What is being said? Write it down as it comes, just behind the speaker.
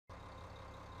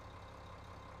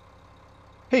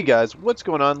Hey guys, what's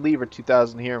going on? Lever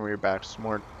 2000 here, and we're back to some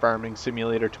more Farming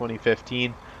Simulator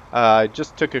 2015. I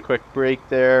just took a quick break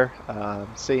there,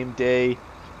 same day,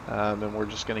 and we're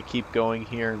just going to keep going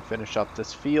here and finish up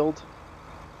this field.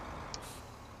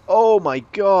 Oh my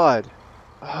god!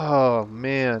 Oh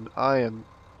man, I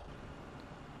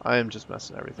am just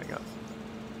messing everything up.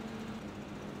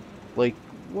 Like,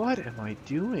 what am I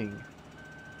doing?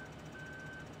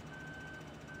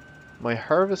 My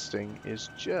harvesting is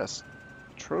just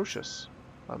atrocious.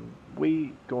 I'm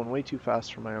going way too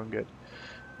fast for my own good.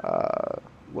 Uh,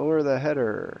 Lower the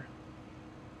header.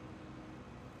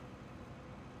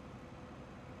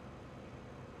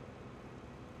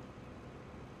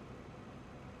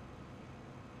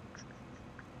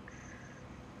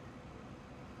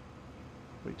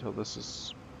 Wait till this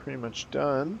is pretty much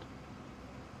done.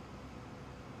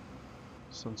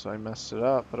 Since I messed it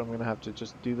up, but I'm gonna have to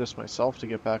just do this myself to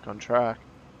get back on track.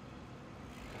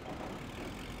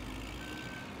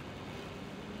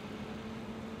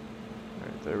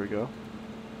 Alright, there we go.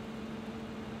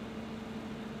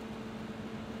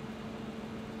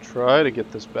 Try to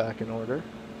get this back in order.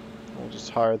 We'll just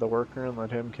hire the worker and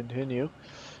let him continue.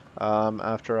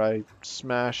 After I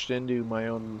smashed into my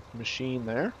own machine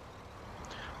there.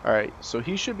 Alright, so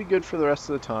he should be good for the rest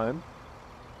of the time.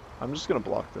 I'm just gonna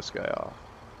block this guy off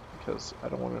because I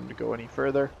don't want him to go any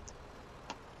further.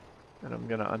 And I'm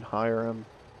gonna unhire him.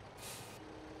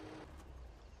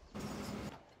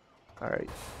 Alright,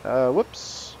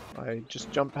 whoops. I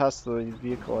just jumped past the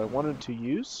vehicle I wanted to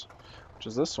use, which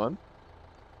is this one.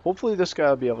 Hopefully this guy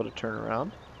will be able to turn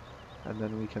around, and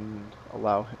then we can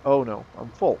allow him. Oh no, I'm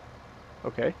full.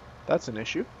 Okay, that's an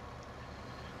issue.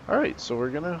 Alright, so we're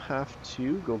gonna have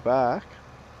to go back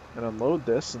and unload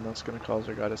this, and that's gonna cause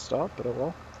our guy to stop, but oh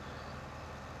well.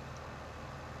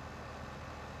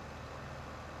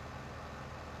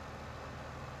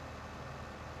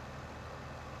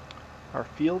 Our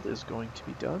field is going to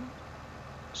be done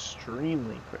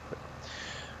extremely quickly.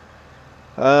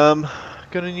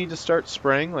 Gonna need to start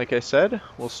spraying, like I said.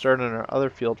 We'll start on our other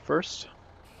field first.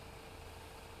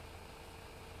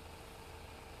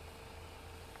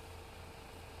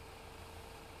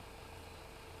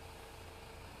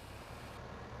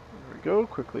 There we go,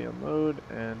 quickly unload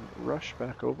and rush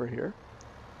back over here.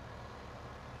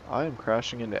 I am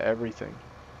crashing into everything.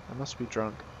 I must be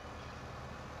drunk.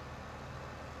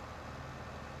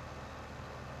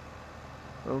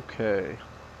 Okay.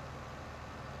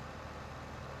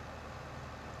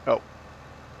 Oh,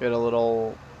 get a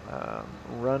little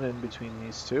run in between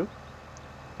these two.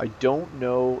 I don't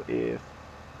know if...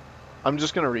 I'm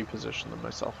just going to reposition them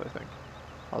myself, I think.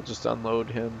 I'll just unload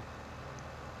him.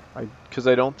 Because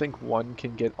I don't think one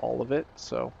can get all of it,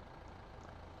 so...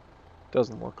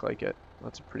 Doesn't look like it.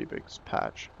 That's a pretty big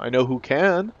patch. I know who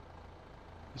can!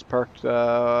 He's parked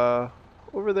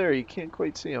over there. You can't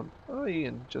quite see him. Oh, you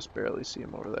can just barely see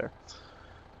him over there.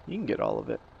 You can get all of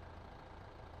it.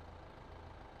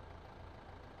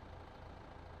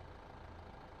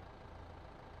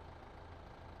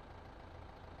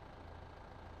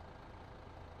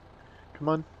 Come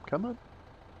on, come on.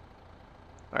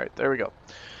 Alright, there we go.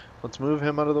 Let's move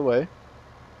him out of the way.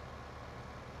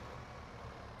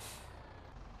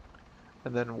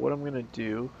 And then what I'm going to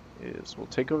do is we'll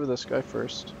take over this guy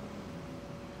first.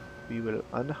 We would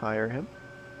unhire him.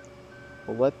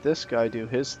 We'll let this guy do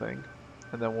his thing.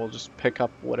 And then we'll just pick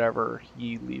up whatever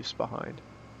he leaves behind.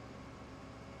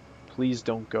 Please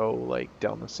don't go, like,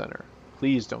 down the center.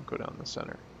 Please don't go down the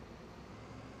center.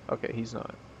 Okay, he's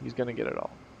not. He's going to get it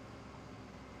all.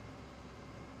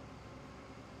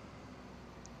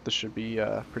 This should be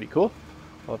pretty cool.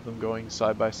 Of them going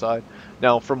side by side.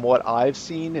 Now, from what I've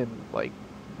seen in like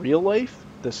real life,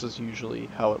 this is usually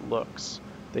how it looks.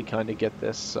 They kind of get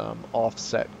this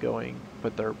offset going,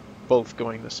 but they're both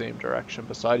going the same direction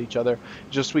beside each other.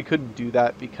 Just we couldn't do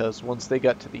that because once they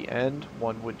got to the end,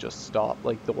 one would just stop,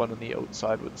 like the one on the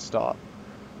outside would stop.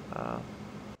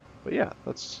 But yeah,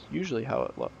 that's usually how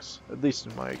it looks, at least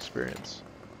in my experience.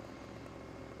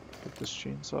 Get this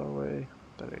chainsaw away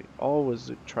that I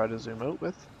always try to zoom out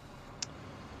with.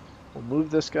 We'll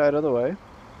move this guy out of the way.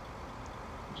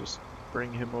 Just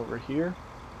bring him over here.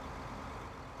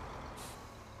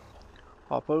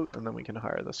 Hop out, and then we can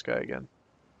hire this guy again.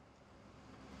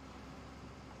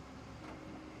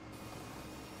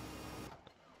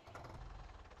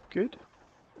 Good.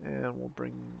 And we'll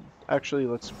bring... Actually,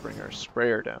 let's bring our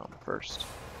sprayer down first.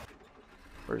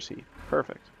 Where's he?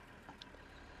 Perfect.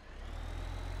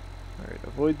 Alright,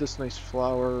 avoid this nice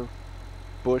flower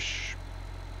bush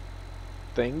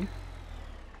thing.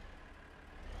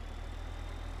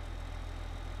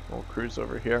 We'll cruise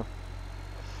over here.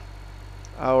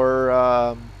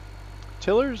 Our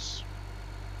tiller's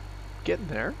getting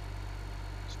there.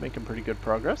 It's making pretty good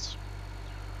progress.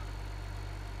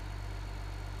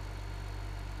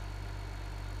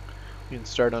 We can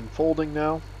start unfolding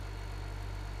now.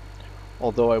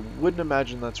 Although I wouldn't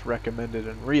imagine that's recommended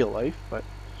in real life, but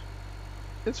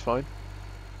it's fine.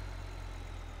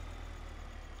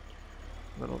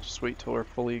 Then I'll just wait till we're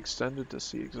fully extended to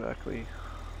see exactly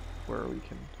where we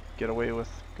can get away with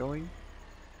going.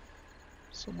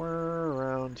 Somewhere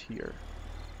around here.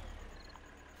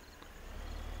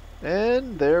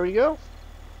 And there we go.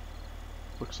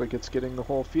 Looks like it's getting the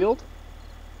whole field.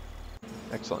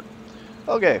 Excellent.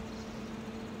 Okay.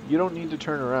 You don't need to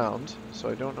turn around, so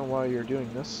I don't know why you're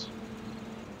doing this.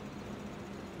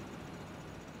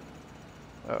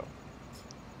 Oh.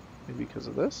 Maybe because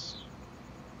of this?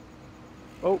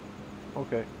 Oh,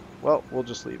 okay. Well, we'll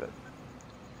just leave it.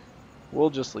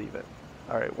 We'll just leave it.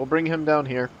 Alright, we'll bring him down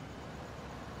here.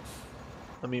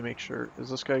 Let me make sure. Is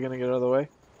this guy going to get out of the way?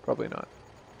 Probably not.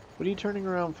 What are you turning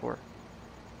around for?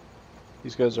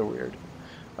 These guys are weird.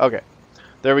 Okay.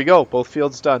 There we go. Both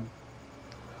fields done.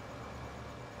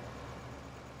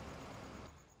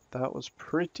 That was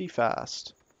pretty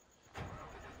fast.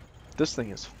 This thing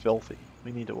is filthy.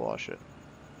 We need to wash it.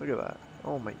 Look at that.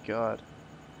 Oh my god.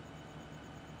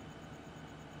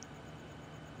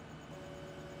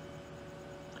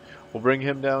 We'll bring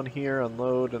him down here,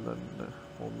 unload, and then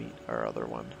we'll meet our other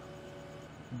one.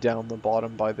 Down the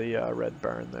bottom by the red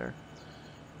barn there.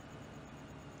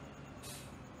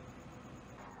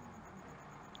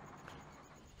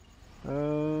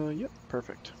 Yep,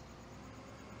 perfect.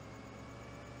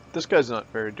 This guy's not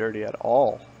very dirty at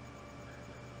all.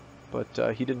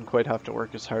 But he didn't quite have to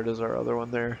work as hard as our other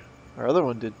one there. Our other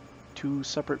one did 2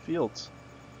 separate fields.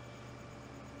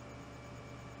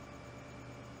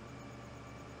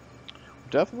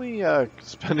 We're definitely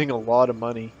spending a lot of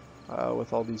money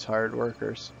with all these hired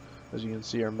workers. As you can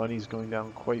see, our money's going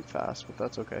down quite fast, but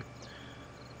that's okay.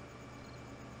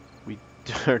 We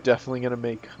are definitely going to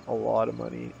make a lot of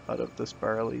money out of this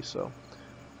barley, so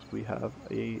we have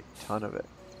a ton of it.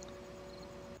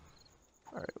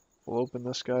 Alright, we'll open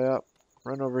this guy up,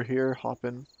 run over here, hop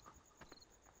in.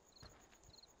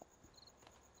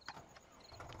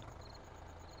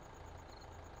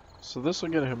 So this will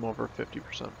get him over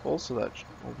 50% full, so that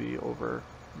will be over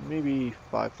maybe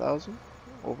 5,000.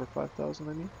 Over 5,000,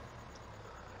 I mean.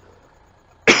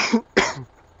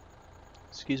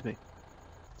 Excuse me.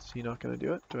 Is he not going to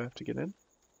do it? Do I have to get in?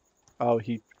 Oh,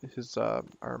 his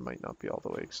arm might not be all the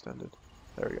way extended.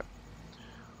 There we go.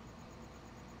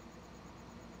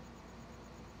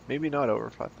 Maybe not over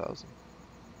 5,000.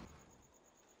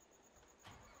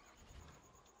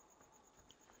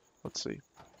 Let's see.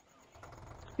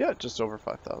 Yeah, just over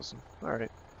 5,000.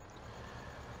 Alright.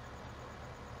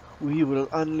 We will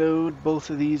unload both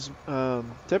of these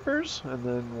tippers, and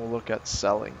then we'll look at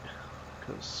selling.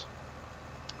 Because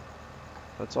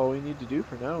that's all we need to do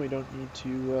for now. We don't need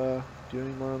to do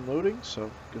any more unloading, so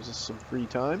it gives us some free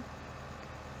time.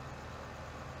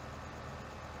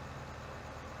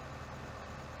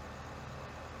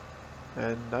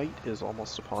 And night is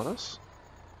almost upon us.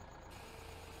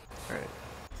 Alright.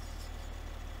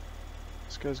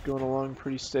 This guy's going along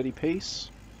pretty steady pace.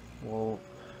 We'll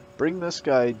bring this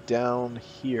guy down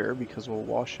here because we'll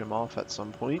wash him off at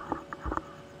some point.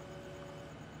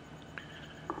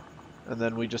 And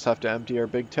then we just have to empty our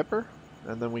big tipper.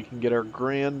 And then we can get our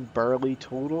grand barley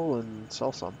total and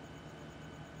sell some.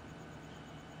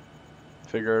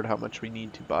 Figure out how much we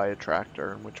need to buy a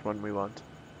tractor and which one we want.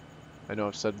 I know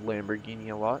I've said Lamborghini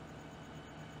a lot.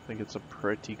 I think it's a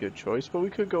pretty good choice, but we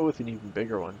could go with an even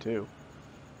bigger one too.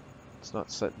 It's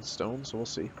not set in stone, so we'll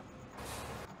see.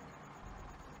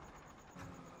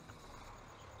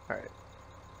 Alright.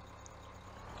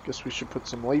 Guess we should put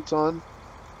some lights on.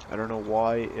 I don't know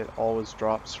why it always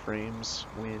drops frames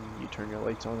when you turn your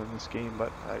lights on in this game,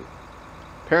 but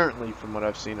apparently from what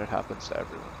I've seen it happens to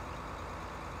everyone.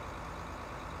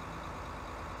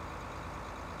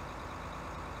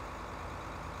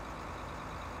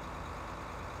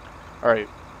 Alright,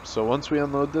 so once we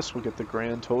unload this, we'll get the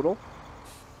grand total.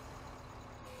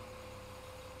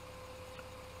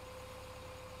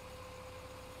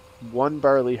 One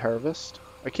barley harvest.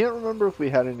 I can't remember if we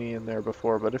had any in there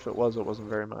before, but if it was, it wasn't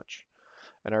very much.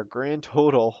 And our grand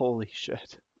total, holy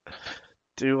shit,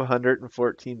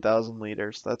 214,000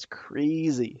 liters. That's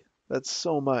crazy. That's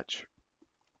so much.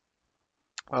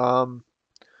 But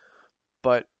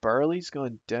barley's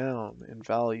gone down in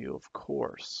value, of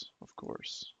course. Of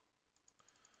course.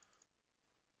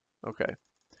 Okay.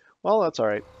 Well, that's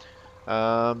alright.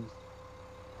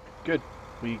 Good.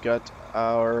 We got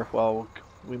our, well,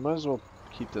 we might as well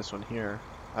keep this one here.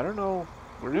 I don't know.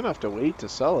 We're gonna have to wait to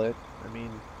sell it. I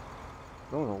mean,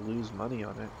 I don't want to lose money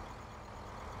on it.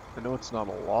 I know it's not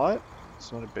a lot.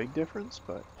 It's not a big difference,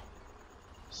 but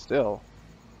still.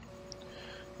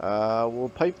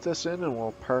 We'll pipe this in and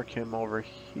we'll park him over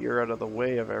here out of the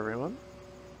way of everyone.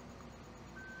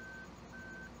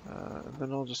 And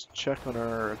then I'll just check on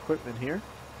our equipment here.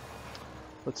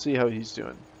 Let's see how he's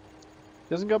doing.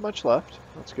 He hasn't got much left.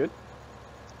 That's good.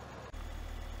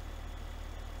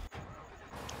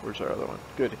 Where's our other one?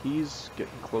 Good. He's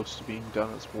getting close to being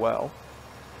done as well.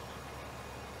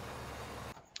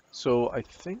 So I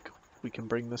think we can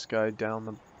bring this guy down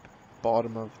the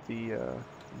bottom of the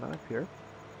map here.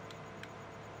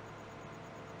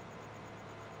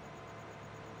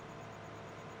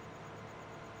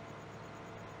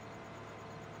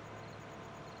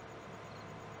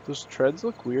 Those treads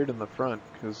look weird in the front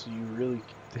because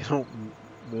they don't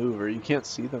move, or you can't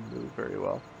see them move very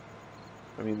well.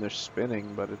 I mean, they're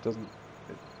spinning, but it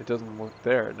doesn't look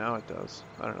there. Now it does.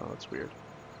 I don't know, that's weird.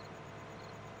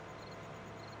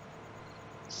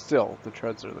 Still, the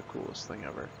treads are the coolest thing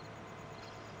ever.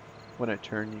 When I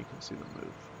turn, you can see them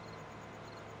move.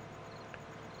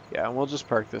 Yeah, and we'll just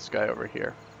park this guy over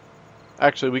here.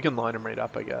 Actually, we can line him right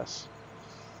up, I guess.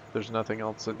 There's nothing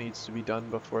else that needs to be done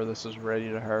before this is ready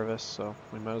to harvest, so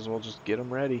we might as well just get him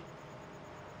ready.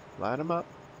 Line him up.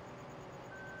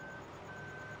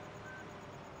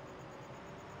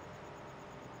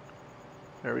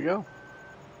 There we go.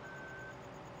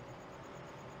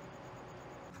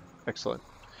 Excellent.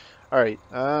 Alright,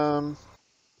 I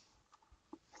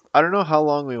don't know how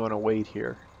long we want to wait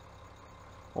here.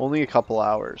 Only a couple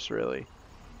hours, really.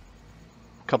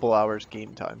 A couple hours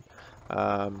game time.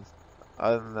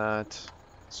 Other than that,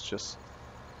 it's just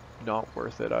not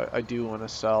worth it. I do want to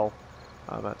sell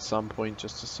at some point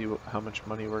just to see how much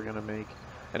money we're going to make.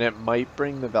 And it might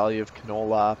bring the value of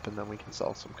canola up, and then we can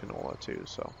sell some canola too,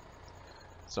 so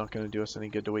it's not going to do us any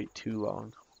good to wait too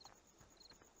long.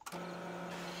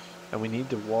 And we need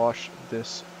to wash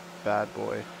this bad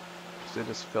boy, because it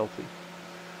is filthy.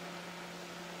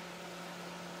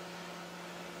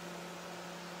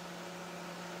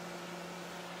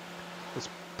 This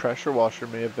pressure washer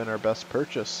may have been our best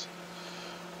purchase.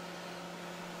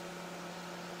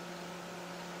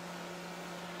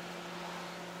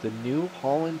 The New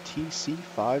Holland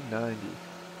TC590.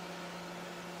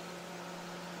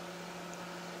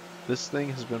 This thing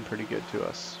has been pretty good to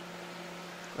us.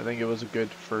 I think it was a good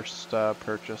first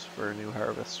purchase for a new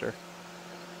harvester.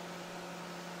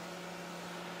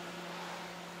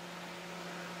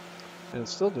 And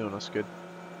it's still doing us good.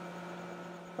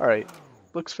 Alright,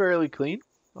 looks fairly clean.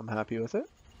 I'm happy with it.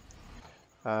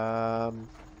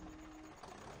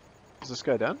 Is this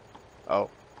guy done? Oh,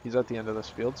 he's at the end of this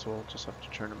field, so we'll just have to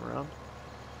turn him around.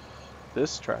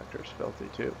 This tractor's filthy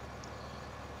too.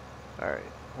 Alright,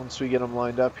 once we get him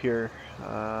lined up here,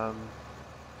 I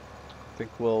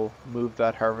think we'll move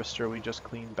that harvester we just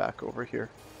cleaned back over here.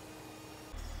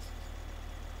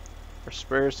 Our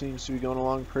sprayer seems to be going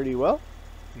along pretty well.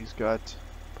 He's got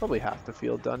probably half the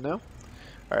field done now.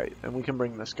 Alright, and we can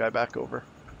bring this guy back over.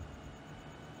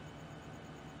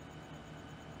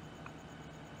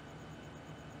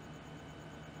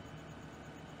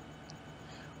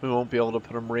 We won't be able to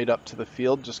put him right up to the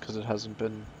field just because it hasn't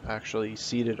been actually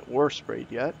seeded or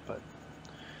sprayed yet, but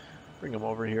bring him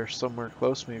over here somewhere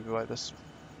close, maybe by this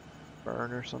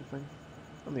barn or something.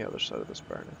 On the other side of this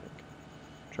barn, I think.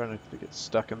 Trying not to get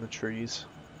stuck in the trees.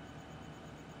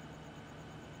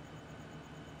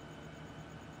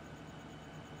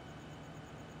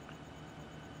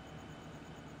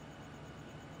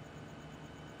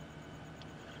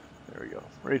 There we go.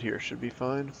 Right here should be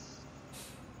fine.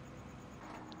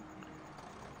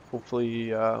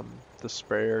 Hopefully the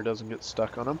sprayer doesn't get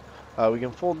stuck on him. We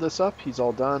can fold this up. He's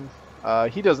all done.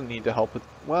 He doesn't need to help with,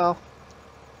 well,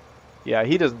 yeah,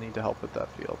 he doesn't need to help with that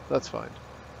field. That's fine.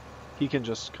 He can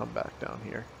just come back down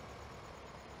here.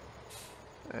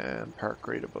 And park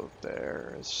right about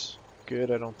there is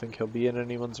good. I don't think he'll be in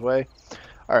anyone's way.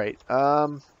 Alright,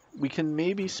 we can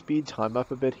maybe speed time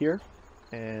up a bit here.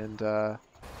 And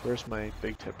where's my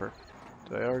big tipper?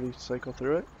 Did I already cycle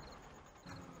through it?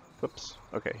 Whoops.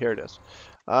 Okay, here it is.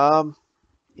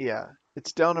 Yeah,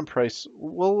 it's down in price.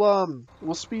 We'll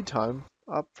speed time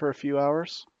up for a few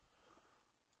hours.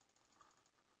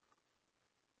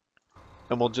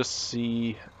 And we'll just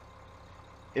see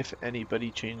if anybody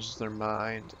changes their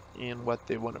mind in what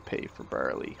they want to pay for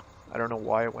barley. I don't know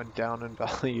why it went down in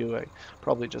value.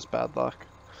 Probably just bad luck.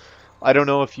 I don't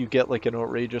know if you get like an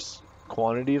outrageous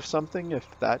quantity of something, if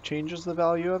that changes the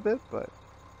value of it, but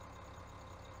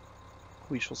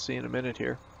we shall see in a minute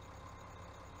here.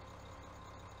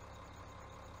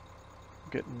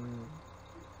 Getting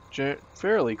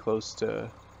fairly close to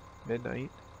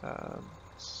midnight.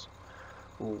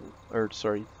 Or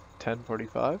sorry,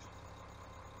 10:45.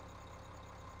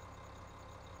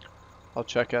 I'll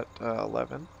check at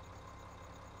 11.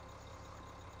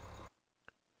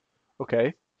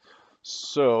 Okay,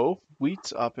 so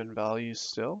wheat's up in value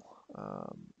still,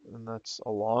 and that's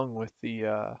along with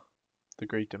the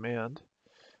great demand.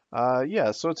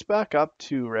 Yeah, so it's back up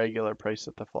to regular price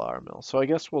at the flour mill. So I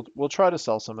guess we'll try to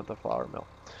sell some at the flour mill,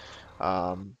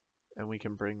 and we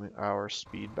can bring our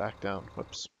speed back down.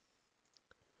 Whoops.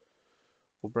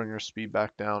 We'll bring our speed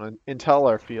back down until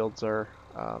our fields are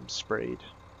sprayed,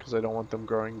 because I don't want them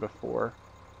growing before.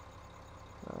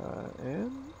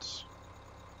 And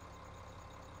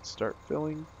start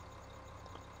filling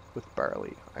with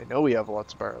barley. I know we have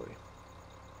lots of barley.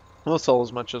 We'll sell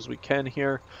as much as we can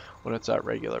here when it's at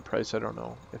regular price. I don't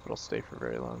know if it'll stay for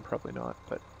very long, probably not,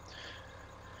 but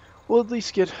we'll at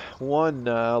least get one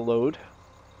load.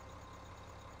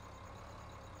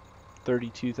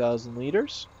 32,000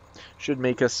 liters. Should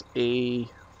make us a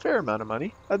fair amount of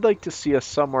money. I'd like to see us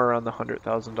somewhere around the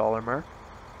 $100,000 mark.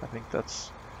 I think that's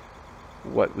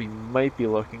what we might be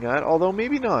looking at, although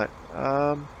maybe not.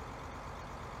 I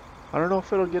don't know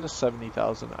if it'll get us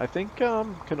 70,000. I think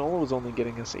canola was only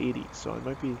getting us 80, so it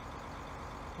might be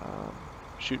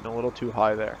shooting a little too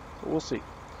high there. But we'll see.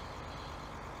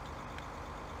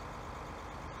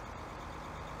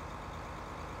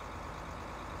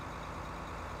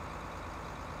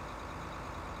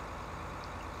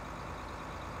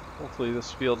 Hopefully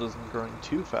this field isn't growing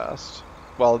too fast.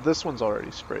 Well, this one's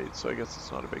already sprayed, so I guess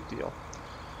it's not a big deal.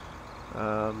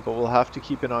 But we'll have to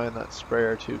keep an eye on that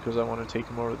sprayer too, because I want to take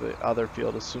him over the other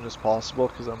field as soon as possible,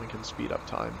 because then we can speed up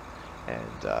time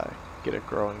and get it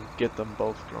growing, get them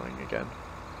both growing again.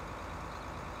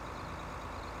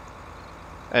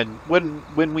 And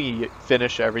when we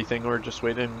finish everything, we're just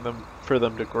waiting for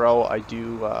them to grow. I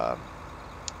do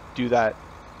that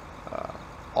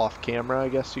off camera, I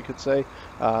guess you could say.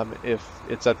 If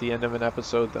it's at the end of an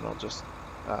episode, then I'll just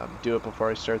do it before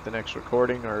I start the next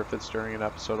recording, or if it's during an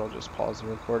episode, I'll just pause the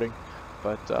recording.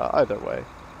 But either way,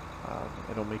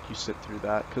 it'll make you sit through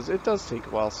that, because it does take a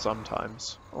while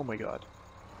sometimes. Oh my god.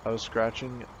 I was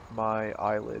scratching my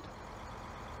eyelid,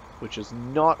 which is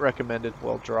not recommended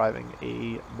while driving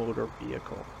a motor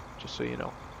vehicle, just so you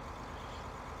know.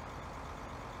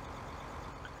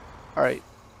 Alright,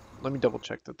 let me double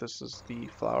check that this is the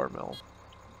flour mill.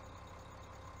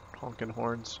 Honking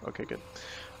horns. Okay, good.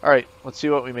 Alright, let's see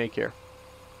what we make here.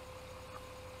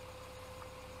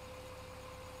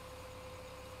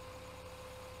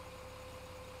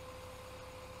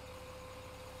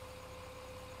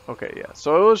 Okay, yeah,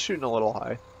 so I was shooting a little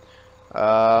high.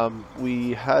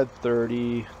 We had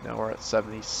 30, now we're at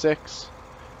 76.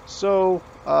 So,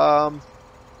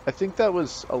 I think that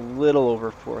was a little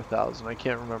over 4,000. I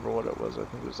can't remember what it was. I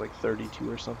think it was like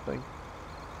 32 or something.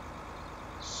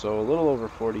 So a little over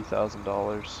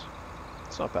 $40,000.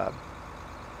 It's not bad.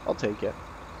 I'll take it.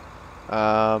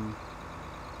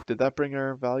 Did that bring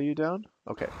our value down?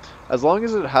 Okay. As long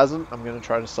as it hasn't, I'm going to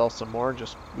try to sell some more.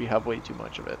 Just we have way too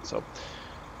much of it. So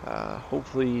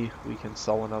hopefully we can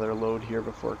sell another load here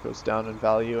before it goes down in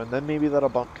value. And then maybe that'll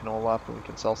bump canola up and we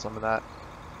can sell some of that.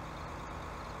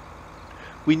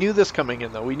 We knew this coming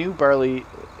in though. We knew barley,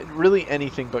 really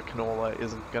anything but canola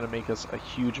isn't going to make us a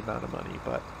huge amount of money,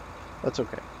 but that's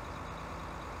okay.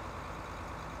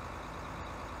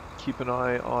 Keep an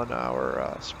eye on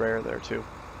our sprayer there too.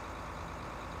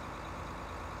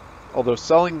 Although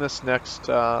selling this next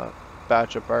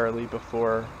batch of barley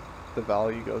before the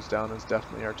value goes down is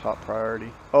definitely our top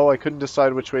priority. Oh, I couldn't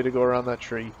decide which way to go around that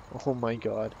tree. Oh my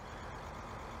god.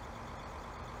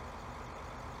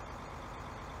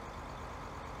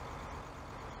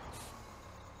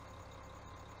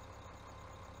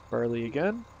 Barley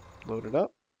again, load it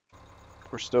up.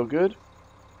 We're still good.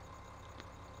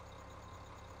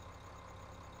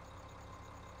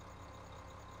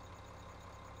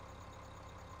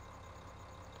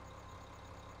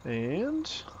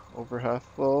 And over half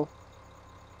full.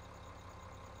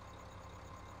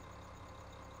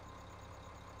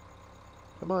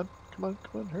 Come on, come on,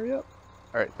 come on, hurry up.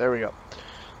 Alright, there we go.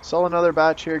 Sell another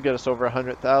batch here, get us over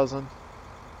 100,000.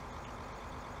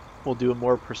 We'll do a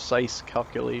more precise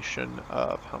calculation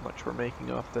of how much we're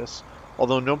making off this.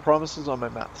 Although no promises on my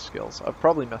math skills. I've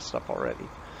probably messed up already.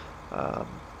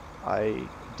 I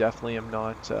definitely am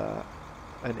not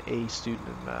an A student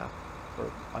in math.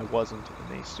 Or I wasn't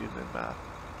an A student in math.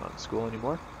 Not in school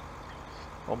anymore.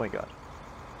 Oh my god.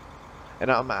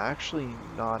 And I'm actually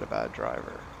not a bad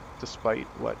driver, despite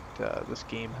what this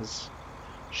game has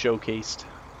showcased.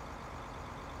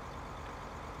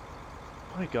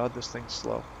 My God, this thing's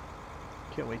slow.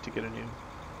 Can't wait to get a new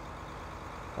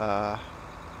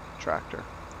tractor.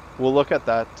 We'll look at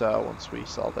that once we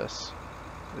sell his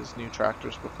new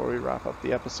tractors before we wrap up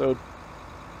the episode.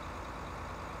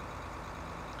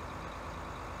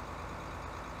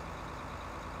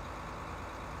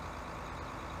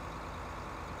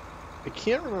 I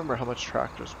can't remember how much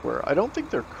tractors were. I don't think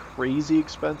they're crazy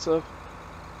expensive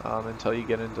until you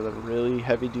get into the really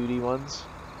heavy duty ones.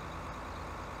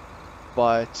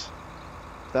 But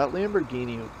that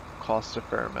Lamborghini cost a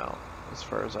fair amount as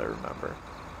far as I remember.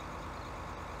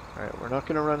 Alright, we're not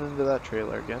going to run into that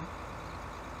trailer again.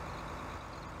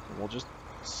 And we'll just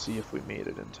see if we made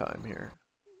it in time here.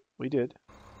 We did.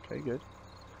 Okay, good.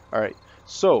 Alright,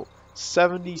 so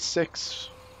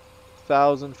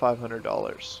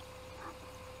 $76,500.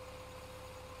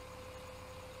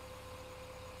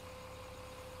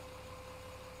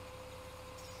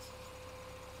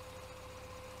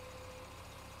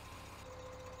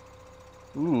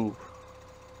 Ooh.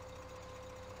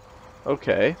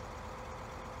 Okay.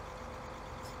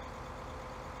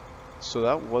 So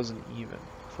that wasn't even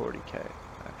 40K,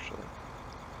 actually.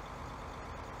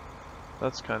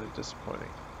 That's kind of disappointing.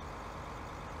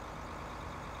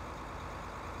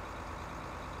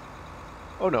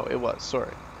 Oh no, it was,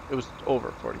 sorry. It was over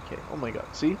 40K. Oh my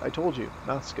god, see? I told you,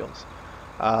 math skills.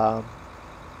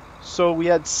 So we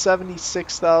had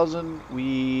 76,000,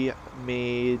 we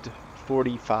made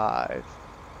 45.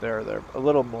 There, a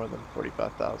little more than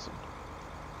 45,000.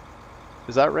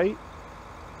 Is that right?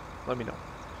 Let me know,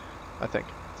 I think.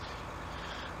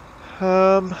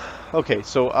 Okay,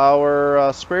 so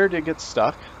our sprayer did get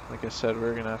stuck. Like I said,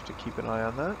 we're gonna have to keep an eye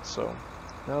on that. So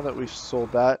now that we've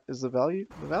sold that, is the value?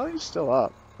 The value's still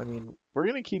up. I mean, we're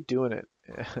gonna keep doing it.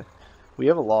 We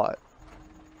have a lot.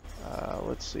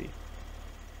 Let's see.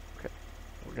 Okay,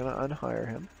 we're gonna unhire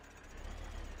him.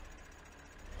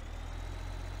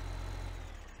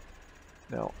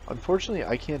 Now, unfortunately,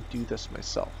 I can't do this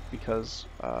myself because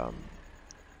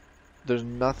there's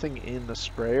nothing in the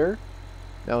sprayer.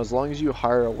 Now, as long as you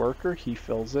hire a worker, he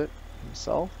fills it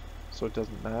himself, so it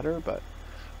doesn't matter, but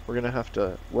we're going to have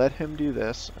to let him do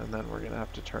this, and then we're going to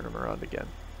have to turn him around again.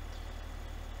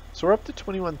 So we're up to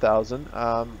 21,000.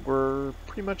 We're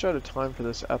pretty much out of time for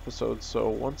this episode, so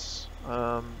once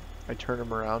I turn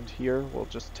him around here, we'll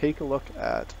just take a look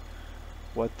at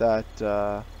what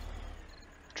that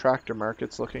tractor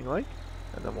market's looking like,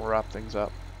 and then we'll wrap things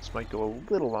up. This might go a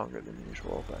little longer than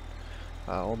usual, but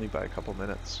only by a couple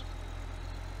minutes.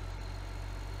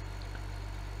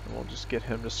 And we'll just get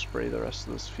him to spray the rest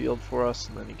of this field for us,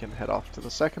 and then he can head off to the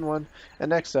second one. And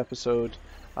next episode,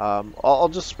 I'll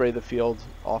just spray the field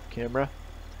off camera,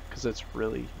 because it's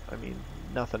really, I mean,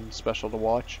 nothing special to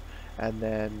watch. And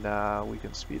then we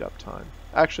can speed up time.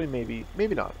 Actually, maybe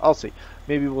not. I'll see.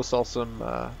 Maybe we'll sell some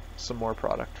more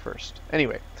product first.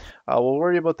 Anyway, we'll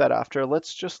worry about that after.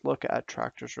 Let's just look at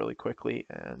tractors really quickly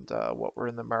and what we're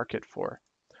in the market for.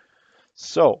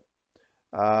 So,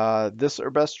 this is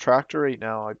our best tractor right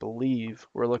now, I believe.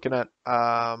 We're looking at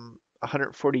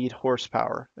 148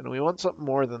 horsepower, and we want something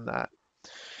more than that.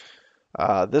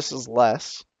 This is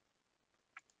less,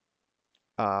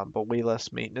 but way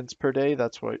less maintenance per day.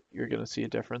 That's what you're going to see a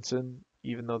difference in,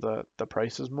 even though the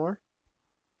price is more.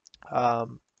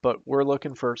 But we're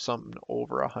looking for something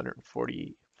over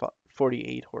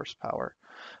 148 horsepower.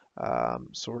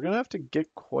 So we're going to have to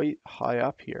get quite high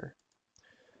up here.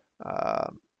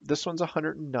 This one's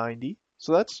 190,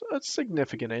 so that's a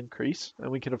significant increase, and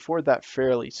we can afford that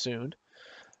fairly soon.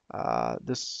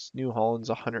 This New Holland's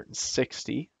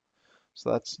 160,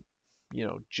 so that's, you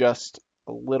know, just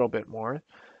a little bit more.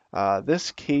 This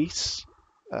case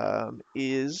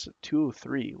is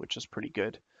 203, which is pretty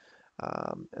good,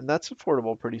 and that's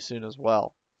affordable pretty soon as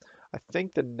well. I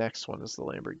think the next one is the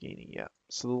Lamborghini, yeah.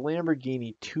 So the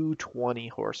Lamborghini 220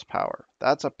 horsepower.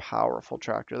 That's a powerful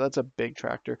tractor. That's a big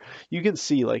tractor. You can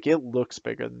see, like, it looks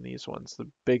bigger than these ones.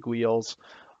 The big wheels.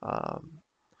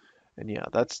 And yeah,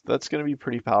 that's going to be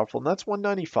pretty powerful. And that's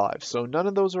 195. So none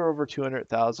of those are over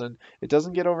 200,000. It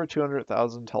doesn't get over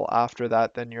 200,000 until after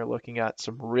that. Then you're looking at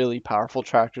some really powerful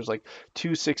tractors like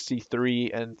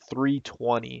 263 and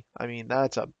 320. I mean,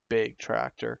 that's a big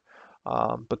tractor.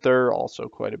 But they're also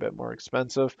quite a bit more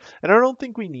expensive. And I don't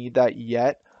think we need that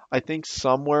yet. I think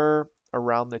somewhere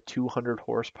around the 200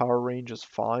 horsepower range is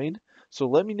fine. So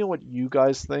let me know what you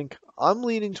guys think. I'm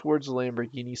leaning towards the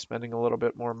Lamborghini, spending a little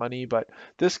bit more money, but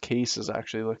this case is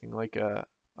actually looking like a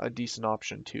decent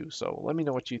option too. So let me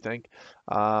know what you think.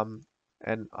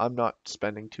 And I'm not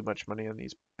spending too much money on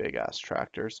these big ass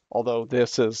tractors, although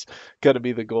this is going to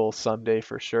be the goal someday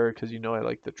for sure, because you know I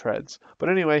like the treads. But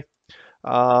anyway,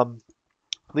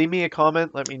 leave me a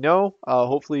comment, let me know.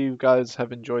 Hopefully you guys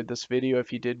have enjoyed this video.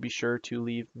 If you did, be sure to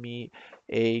leave me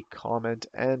a comment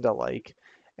and a like.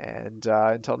 And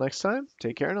until next time,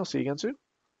 take care and I'll see you again soon.